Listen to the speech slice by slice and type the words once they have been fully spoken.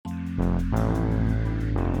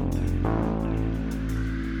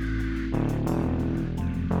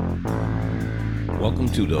Welcome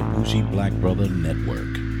to the Bougie Black Brother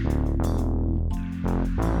Network.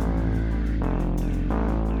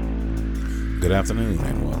 Good afternoon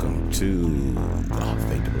and welcome to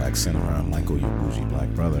Fade to Black Cinema. I'm Michael, your Bougie Black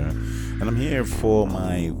Brother, and I'm here for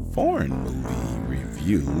my foreign movie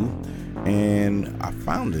review. And I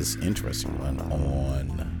found this interesting one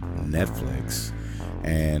on Netflix,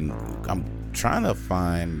 and I'm trying to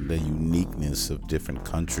find the uniqueness of different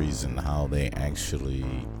countries and how they actually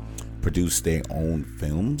produce their own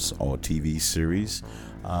films or TV series,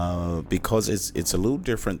 because it's a little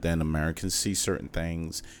different than Americans see certain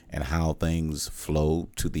things and how things flow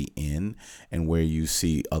to the end, and where you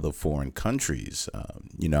see other foreign countries.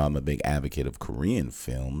 I'm a big advocate of Korean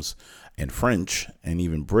films and French and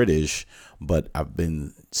even British, but I've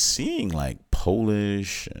been seeing like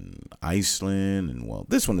Polish and Iceland, and well,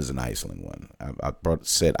 this one is an Iceland one. I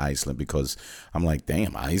said Iceland because I'm like,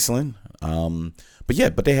 damn, Iceland.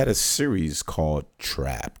 But they had a series called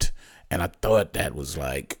Trapped, and I thought that was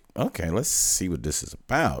like, okay, let's see what this is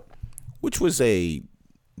about.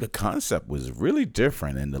 The concept was really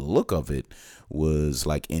different, and the look of it was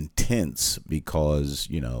like intense because,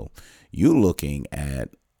 you're looking at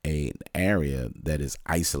an area that is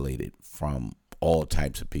isolated from all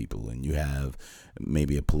types of people, and you have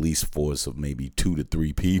maybe a police force of maybe 2 to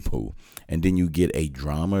 3 people, and then you get a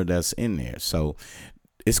drama that's in there. So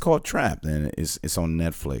it's called Trapped, and it's on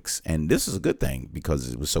Netflix, and this is a good thing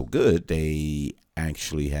because it was so good they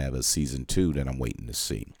actually have a season 2 that I'm waiting to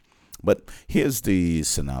see. But here's the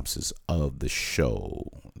synopsis of the show.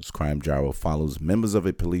 This crime gyro follows members of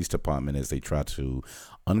a police department as they try to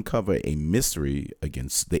uncover a mystery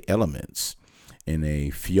against the elements. In a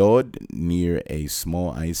fjord near a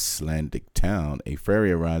small Icelandic town, a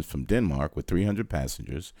ferry arrives from Denmark with 300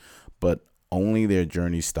 passengers, but only their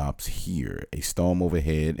journey stops here. A storm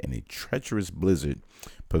overhead and a treacherous blizzard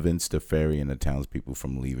prevents the ferry and the townspeople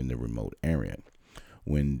from leaving the remote area.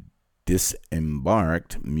 When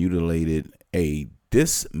a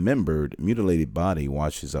dismembered, mutilated body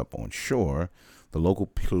washes up on shore, the local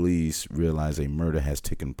police realize a murder has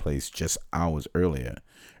taken place just hours earlier.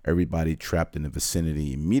 Everybody trapped in the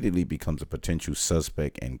vicinity immediately becomes a potential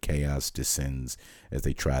suspect, and chaos descends as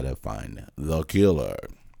they try to find the killer.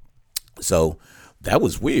 So that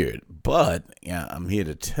was weird, but I'm here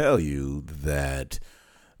to tell you that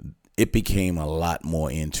it became a lot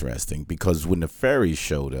more interesting because when the ferry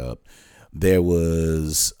showed up, there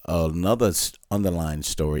was another underlying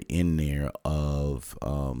story in there of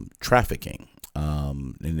trafficking.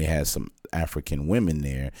 And they had some African women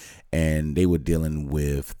there, and they were dealing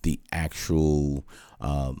with the actual,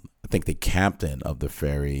 I think the captain of the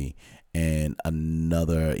ferry and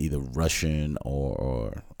another either Russian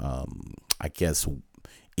or I guess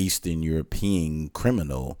Eastern European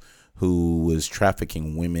criminal who was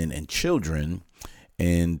trafficking women and children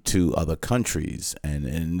into other countries. And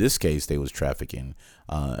in this case, they was trafficking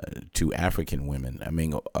 2 African women. I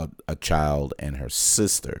mean, a child and her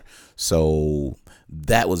sister. So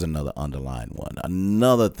that was another underlying one.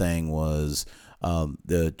 Another thing was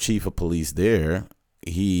the chief of police there.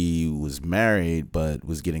 He was married but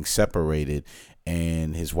was getting separated,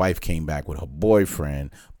 and his wife came back with her boyfriend,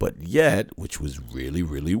 but yet, which was really,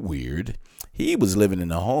 really weird, he was living in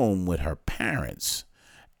the home with her parents.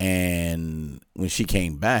 And when she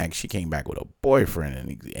came back with a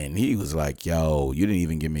boyfriend, and he was like, yo, you didn't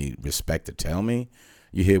even give me respect to tell me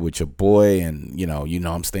you're here with your boy, and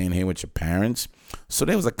I'm staying here with your parents. So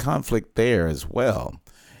there was a conflict there as well.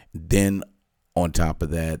 Then on top of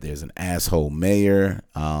that, there's an asshole mayor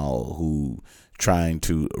who trying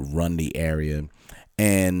to run the area.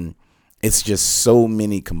 And it's just so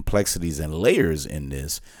many complexities and layers in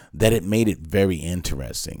this that it made it very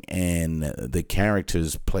interesting. And the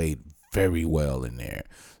characters played very well in there.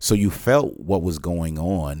 So you felt what was going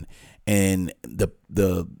on. And the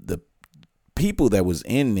people that was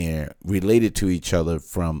in there related to each other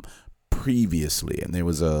from previously. And there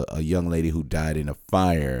was a young lady who died in a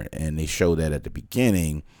fire, and they showed that at the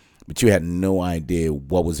beginning, but you had no idea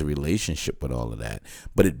what was the relationship with all of that.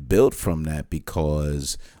 But it built from that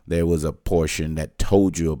because there was a portion that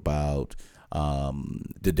told you about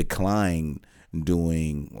the decline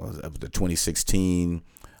during the 2016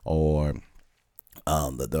 or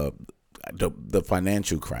the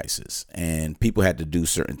financial crisis, and people had to do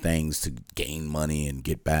certain things to gain money and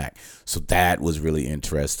get back. So that was really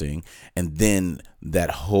interesting. And then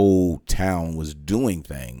that whole town was doing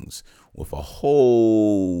things with a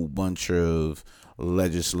whole bunch of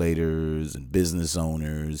legislators and business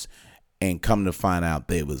owners, and come to find out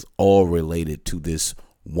that it was all related to this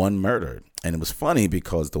one murder. And it was funny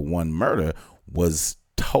because the one murder was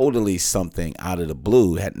totally something out of the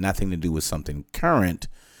blue. It had nothing to do with something current.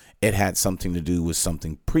 It had something to do with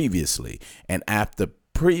something previously. And after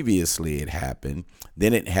previously it happened,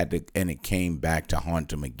 then it came back to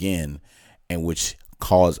haunt him again, and which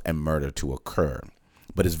caused a murder to occur.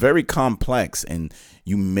 But it's very complex, and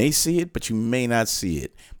you may see it, but you may not see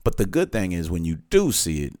it. But the good thing is when you do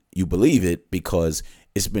see it, you believe it, because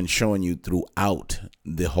it's been showing you throughout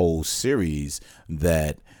the whole series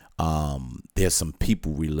that there's some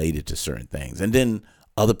people related to certain things. And then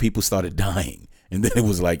other people started dying. And then it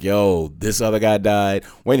was like, yo, this other guy died.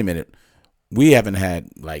 Wait a minute. We haven't had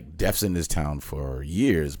like deaths in this town for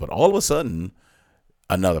years, but all of a sudden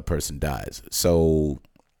another person dies. So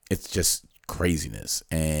it's just craziness.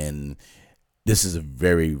 And this is a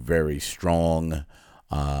very, very strong,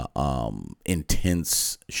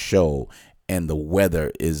 intense show. And the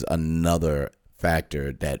weather is another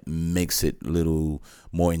factor that makes it a little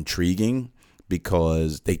more intriguing,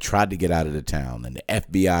 because they tried to get out of the town, and the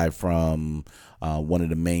FBI from one of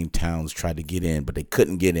the main towns tried to get in, but they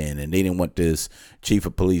couldn't get in, and they didn't want this chief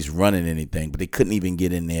of police running anything, but they couldn't even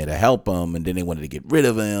get in there to help him, and then they wanted to get rid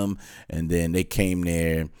of him, and then they came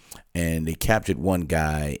there and they captured one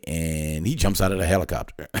guy, and he jumps out of the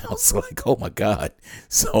helicopter. I was like, oh my God.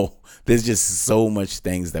 So there's just so much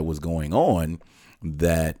things that was going on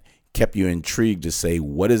that kept you intrigued to say,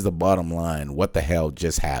 what is the bottom line? What the hell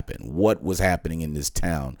just happened? What was happening in this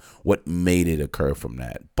town? What made it occur from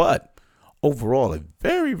that? But overall, a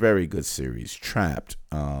very, very good series, Trapped.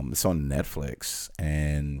 It's on Netflix,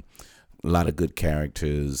 and a lot of good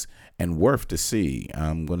characters, and worth to see.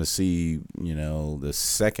 I'm going to see, the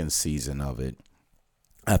second season of it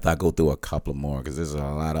after I go through a couple more, because there's a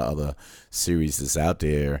lot of other series that's out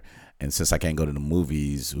there. And since I can't go to the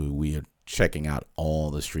movies, we are checking out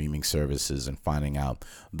all the streaming services and finding out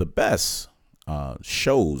the best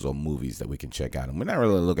shows or movies that we can check out. And we're not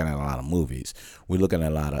really looking at a lot of movies. We're looking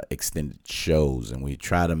at a lot of extended shows, and we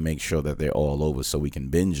try to make sure that they're all over so we can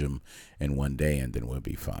binge them in one day, and then we'll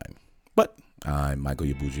be fine. But I'm Michael,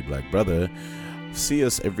 your bougie black brother. See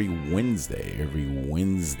us every Wednesday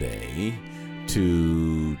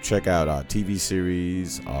to check out our TV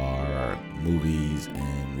series, our movies,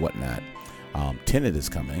 and whatnot. Tenet is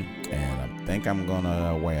coming, and I think I'm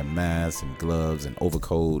gonna wear a mask and gloves and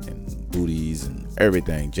overcoat and booties and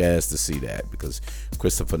everything just to see that, because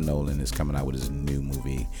Christopher Nolan is coming out with his new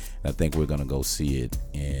movie, and I think we're gonna go see it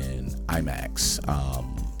in IMAX.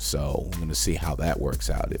 So we're gonna see how that works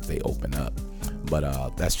out if they open up.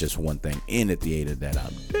 But that's just one thing in the theater that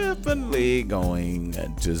I'm definitely going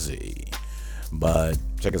to see. But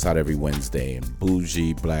check us out every Wednesday at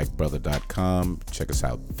bougieblackbrother.com. Check us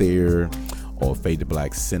out there, or Fade to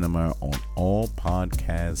Black Cinema on all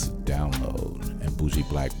podcast download, and Bougie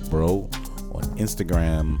Black Bro on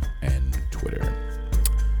Instagram and Twitter.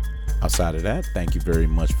 Outside of that, thank you very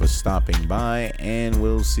much for stopping by, and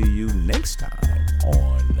we'll see you next time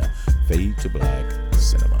on Fade to Black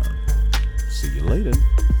Cinema. See you later.